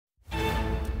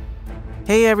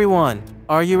Hey everyone!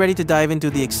 Are you ready to dive into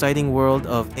the exciting world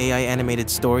of AI animated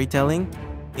storytelling?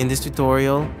 In this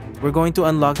tutorial, we're going to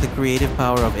unlock the creative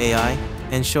power of AI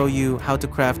and show you how to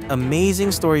craft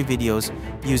amazing story videos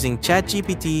using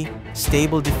ChatGPT,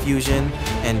 Stable Diffusion,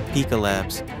 and Pika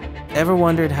Labs. Ever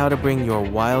wondered how to bring your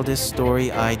wildest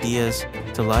story ideas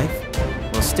to life?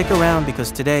 Well, stick around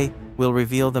because today we'll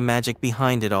reveal the magic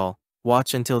behind it all.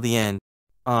 Watch until the end.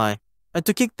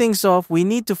 To kick things off, we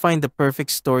need to find the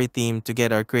perfect story theme to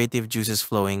get our creative juices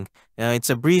flowing. It's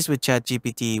a breeze with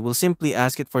ChatGPT. We'll simply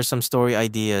ask it for some story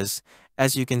ideas.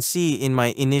 As you can see in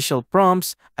my initial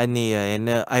prompts,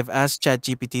 I've asked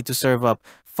ChatGPT to serve up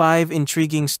 5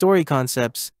 intriguing story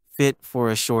concepts fit for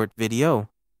a short video.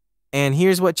 And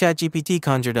here's what ChatGPT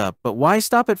conjured up. But why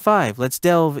stop at 5? Let's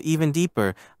delve even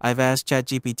deeper. I've asked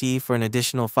ChatGPT for an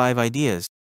additional 5 ideas.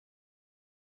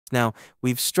 Now,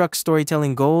 we've struck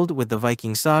storytelling gold with the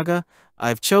Viking saga.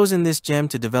 I've chosen this gem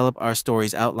to develop our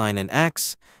story's outline and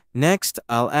acts. Next,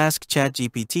 I'll ask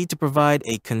ChatGPT to provide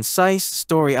a concise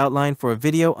story outline for a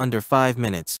video under 5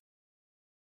 minutes.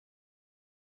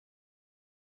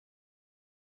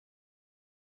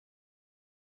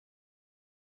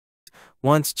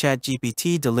 Once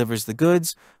ChatGPT delivers the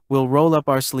goods, we'll roll up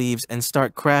our sleeves and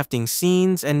start crafting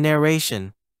scenes and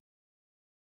narration.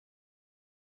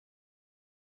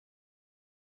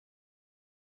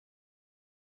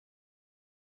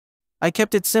 I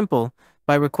kept it simple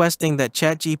by requesting that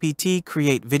ChatGPT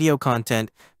create video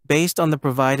content based on the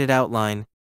provided outline.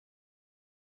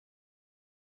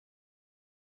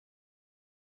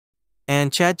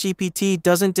 And ChatGPT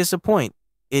doesn't disappoint.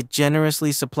 It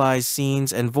generously supplies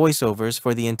scenes and voiceovers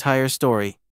for the entire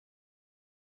story.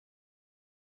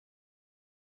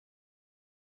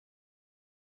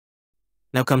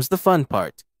 Now comes the fun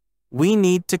part. We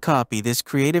need to copy this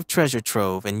creative treasure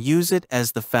trove and use it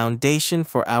as the foundation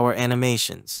for our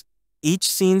animations.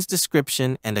 Each scene's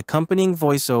description and accompanying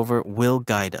voiceover will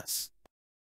guide us.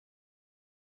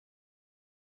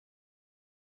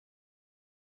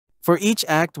 For each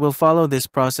act, we'll follow this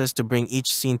process to bring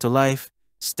each scene to life,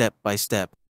 step by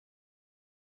step.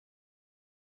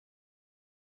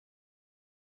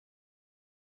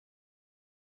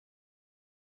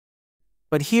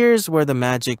 But here's where the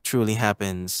magic truly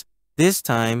happens. This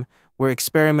time, we're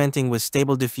experimenting with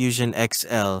Stable Diffusion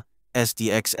XL,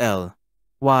 SDXL.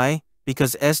 Why?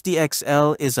 Because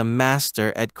SDXL is a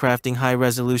master at crafting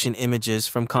high-resolution images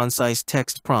from concise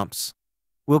text prompts.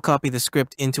 We'll copy the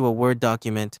script into a Word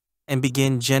document and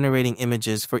begin generating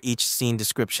images for each scene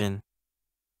description.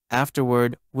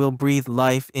 Afterward, we'll breathe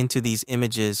life into these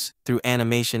images through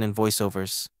animation and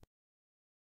voiceovers.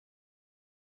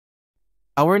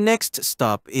 Our next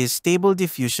stop is Stable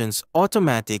Diffusion's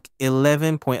Automatic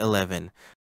 11.11.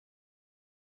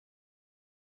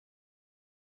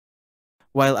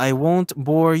 While I won't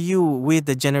bore you with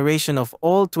the generation of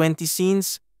all 20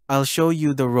 scenes, I'll show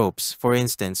you the ropes. For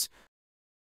instance,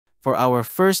 for our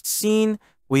first scene,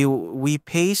 we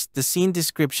paste the scene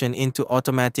description into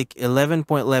Automatic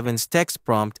 11.11's text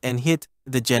prompt and hit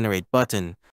the Generate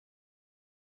button.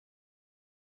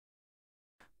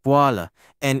 Voila,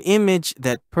 an image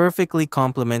that perfectly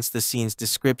complements the scene's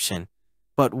description.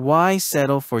 But why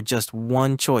settle for just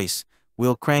one choice?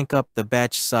 We'll crank up the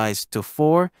batch size to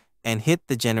 4 and hit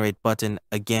the Generate button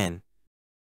again.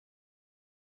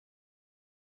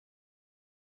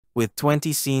 With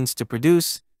 20 scenes to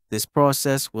produce, this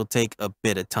process will take a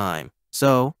bit of time.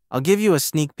 So, I'll give you a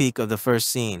sneak peek of the first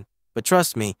scene. But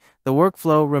trust me, the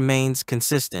workflow remains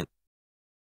consistent.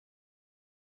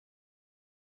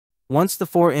 Once the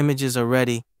 4 images are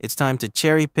ready, it's time to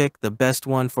cherry-pick the best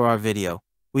one for our video.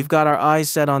 We've got our eyes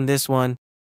set on this one.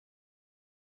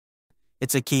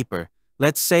 It's a keeper.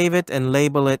 Let's save it and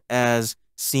label it as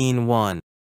Scene 1.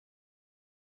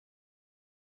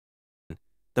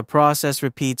 The process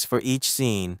repeats for each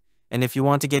scene, and if you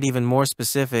want to get even more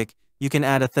specific, you can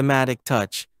add a thematic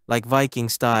touch, like Viking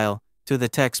style, to the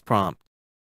text prompt.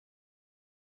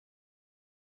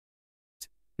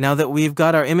 Now that we've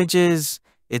got our images,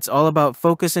 it's all about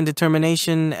focus and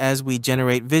determination as we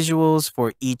generate visuals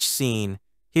for each scene.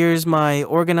 Here's my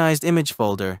organized image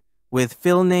folder with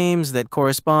fill names that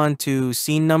correspond to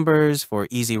scene numbers for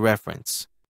easy reference.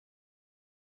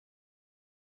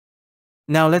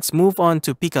 Now let's move on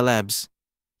to Pika Labs.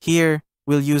 Here,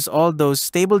 we'll use all those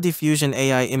Stable Diffusion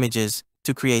AI images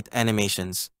to create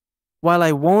animations. While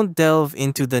I won't delve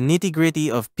into the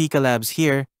nitty-gritty of Pika Labs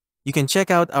here, you can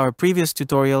check out our previous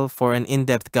tutorial for an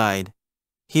in-depth guide.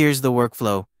 Here's the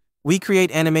workflow. We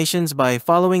create animations by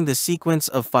following the sequence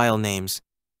of file names.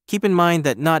 Keep in mind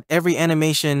that not every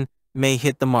animation may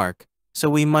hit the mark, so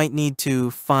we might need to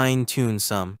fine-tune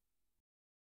some.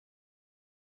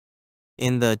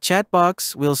 In the chat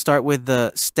box, we'll start with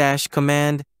the stash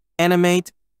command,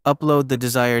 animate, upload the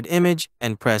desired image,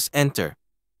 and press enter.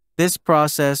 This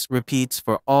process repeats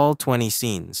for all 20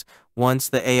 scenes. Once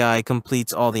the AI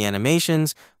completes all the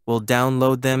animations, we'll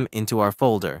download them into our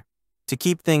folder. To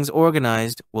keep things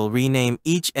organized, we'll rename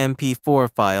each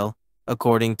MP4 file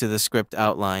according to the script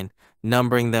outline,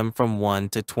 numbering them from 1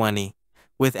 to 20.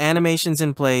 With animations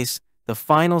in place, the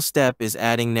final step is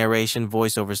adding narration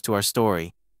voiceovers to our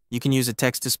story. You can use a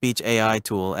text-to-speech AI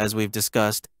tool, as we've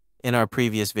discussed in our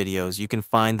previous videos. You can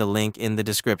find the link in the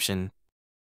description.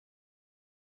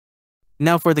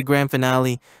 Now for the grand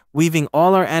finale, weaving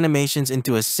all our animations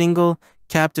into a single,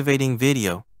 captivating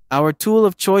video. Our tool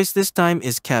of choice this time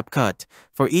is CapCut.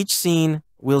 For each scene,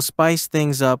 we'll spice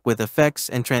things up with effects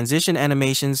and transition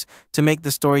animations to make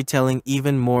the storytelling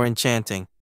even more enchanting.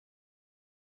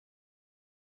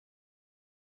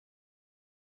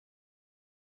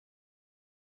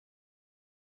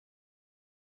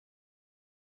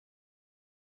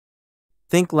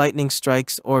 Think lightning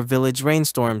strikes or village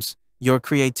rainstorms. Your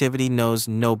creativity knows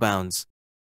no bounds.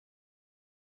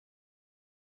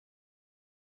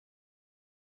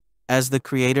 As the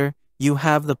creator, you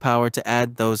have the power to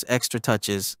add those extra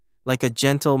touches, like a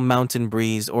gentle mountain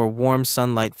breeze or warm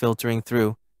sunlight filtering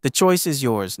through. The choice is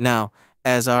yours. Now,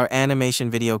 as our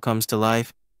animation video comes to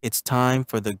life, it's time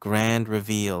for the grand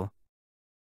reveal.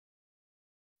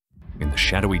 In the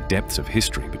shadowy depths of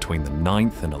history between the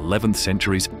 9th and 11th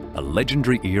centuries, a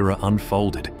legendary era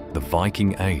unfolded, the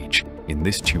Viking Age. In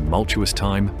this tumultuous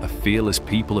time, a fearless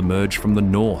people emerged from the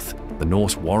north, the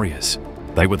Norse warriors.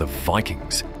 They were the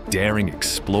Vikings, daring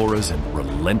explorers and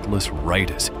relentless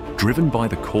raiders, driven by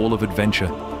the call of adventure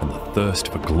and the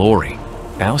thirst for glory.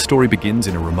 Our story begins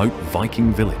in a remote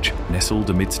Viking village, nestled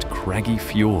amidst craggy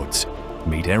fjords.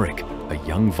 Meet Eric, a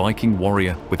young Viking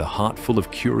warrior with a heart full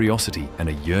of curiosity and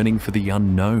a yearning for the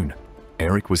unknown.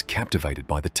 Eric was captivated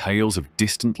by the tales of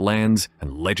distant lands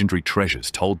and legendary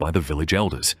treasures told by the village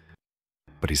elders.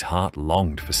 But his heart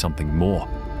longed for something more,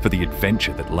 for the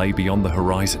adventure that lay beyond the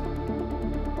horizon.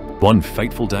 One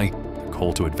fateful day, the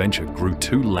call to adventure grew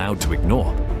too loud to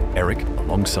ignore. Eric,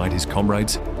 alongside his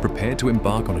comrades, prepared to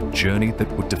embark on a journey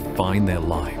that would define their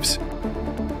lives.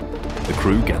 The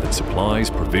crew gathered supplies,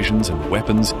 provisions, and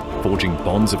weapons, forging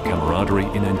bonds of camaraderie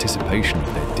in anticipation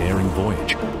of their daring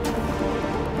voyage.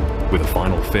 With a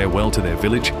final farewell to their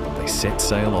village, they set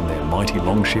sail on their mighty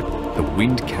longship, the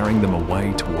wind carrying them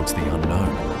away towards the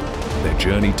unknown. Their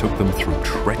journey took them through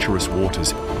treacherous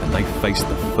waters, and they faced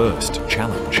the first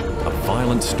challenge, a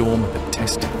violent storm that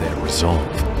tested their resolve.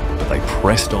 But they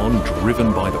pressed on,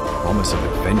 driven by the promise of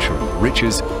adventure and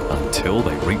riches, until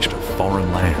they reached a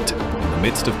foreign land. In the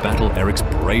midst of battle, Eric's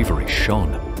bravery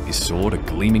shone, his sword a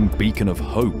gleaming beacon of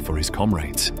hope for his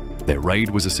comrades. Their raid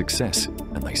was a success,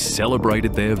 and they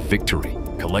celebrated their victory,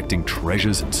 collecting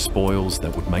treasures and spoils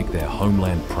that would make their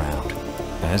homeland proud.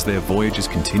 As their voyages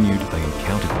continued, they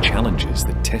encountered challenges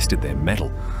that tested their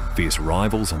mettle: fierce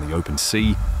rivals on the open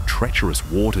sea, treacherous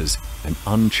waters, and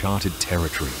uncharted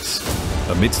territories.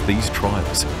 Amidst these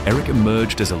trials, Eric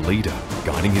emerged as a leader,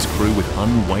 guiding his crew with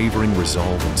unwavering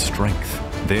resolve and strength.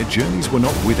 Their journeys were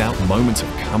not without moments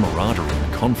of camaraderie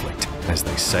and conflict, as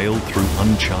they sailed through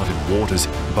uncharted waters,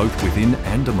 both within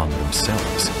and among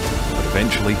themselves. But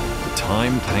eventually, the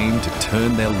time came to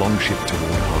turn their longship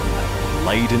toward home,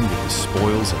 laden with the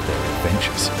spoils of their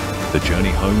adventures. The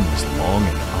journey home was long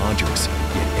and arduous,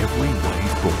 yet every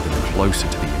wave brought them closer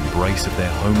to the embrace of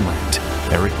their homeland.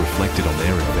 Eric reflected on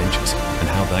their adventures and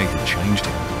how they had changed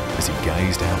him as he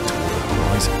gazed out toward the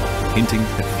horizon, hinting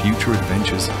at future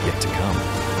adventures yet to come.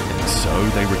 And so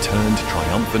they returned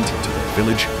triumphant to their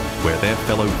village, where their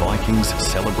fellow Vikings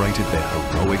celebrated their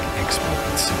heroic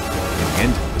exploits. In the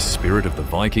end, the spirit of the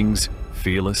Vikings,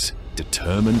 fearless,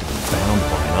 determined, and bound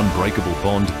by an unbreakable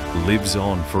bond, lives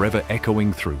on, forever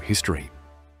echoing through history.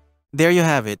 There you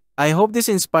have it. I hope this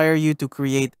inspires you to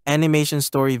create animation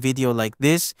story video like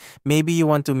this. Maybe you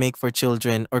want to make for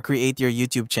children or create your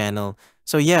YouTube channel.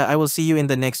 So yeah, I will see you in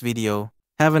the next video.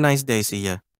 Have a nice day. See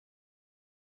ya.